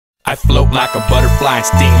I float like a butterfly and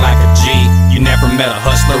sting like a G. You never met a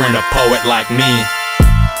hustler and a poet like me.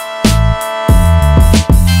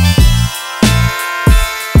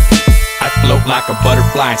 I float like a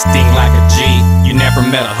butterfly and sting like a G. You never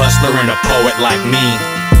met a hustler and a poet like me.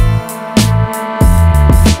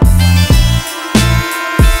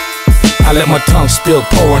 I let my tongue spill,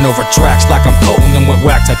 pouring over tracks like I'm coating them with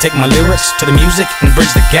wax. I take my lyrics to the music and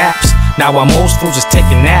bridge the gaps. Now I'm old school, just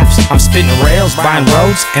taking naps. I'm spitting rails, buying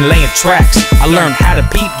roads, and laying tracks. I learned how to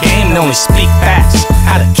peep game and only speak facts.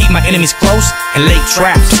 How to keep my enemies close and lay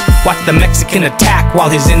traps. Watch the Mexican attack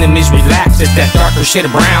while his enemies relax. It's that darker shade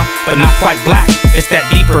of brown, but not quite black. It's that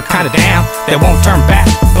deeper kind of down that won't turn back.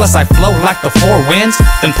 Plus I flow like the four winds,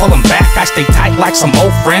 then pull them back. I stay tight like some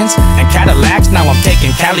old friends and Cadillacs. Now I'm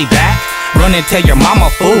taking Cali back. Run and tell your mama,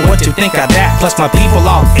 fool, what you think of that? Plus my people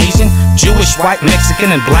all Asian, Jewish, white, Mexican,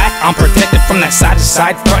 and black. I'm protected from that side to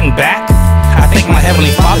side, front and back. I thank my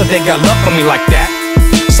heavenly Father, they got love for me like that.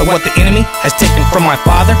 So what the enemy has taken from my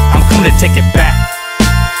father, I'm coming to take it back.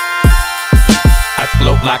 I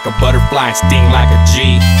float like a butterfly and sting like a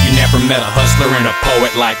G. You never met a hustler and a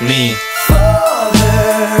poet like me. Father,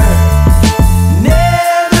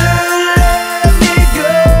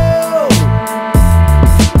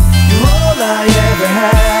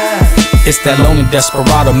 it's that lonely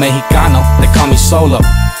desperado Mexicano, they call me Solo.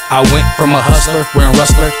 I went from a hustler wearing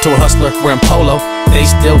rustler to a hustler wearing polo. They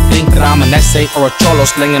still think that I'm an essay or a cholo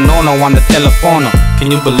slinging no on the telefono.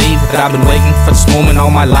 Can you believe that I've been waiting for this moment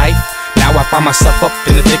all my life? Now I find myself up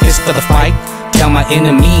in the thickest of the fight. Tell my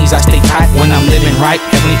enemies I stay tight when I'm living right.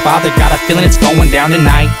 Heavenly Father, got a feeling it's going down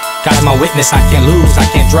tonight. God's my witness, I can't lose, I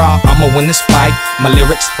can't draw, I'ma win this fight. My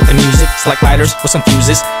lyrics with the music, it's like lighters with some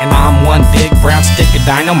fuses. And I'm one big brown stick of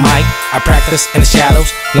dynamite. I practice in the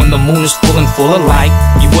shadows when the moon is full and full of light.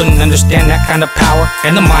 You wouldn't understand that kind of power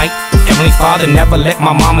and the might. Heavenly Father, never let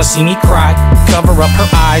my mama see me cry. Cover up her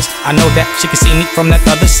eyes, I know that she can see me from that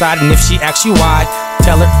other side. And if she asks you why,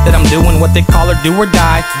 tell her that I'm doing what they call her do or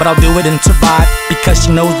die. But I'll do it and survive, because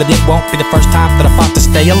she knows that it won't be the first time that I fought to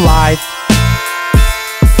stay alive.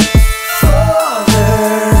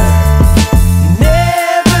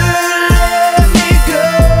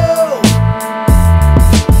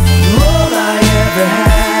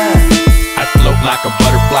 Like a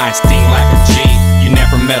butterfly and sting like a G. You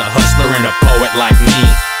never met a hustler and a poet like me.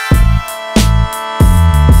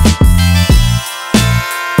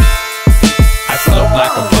 I float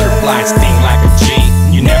like a butterfly and sting like a G.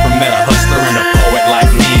 You never met a hustler and a poet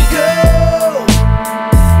like me.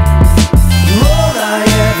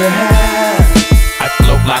 I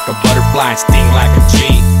float like a butterfly and sting like a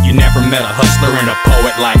G. You never met a hustler and a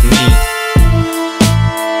poet like me.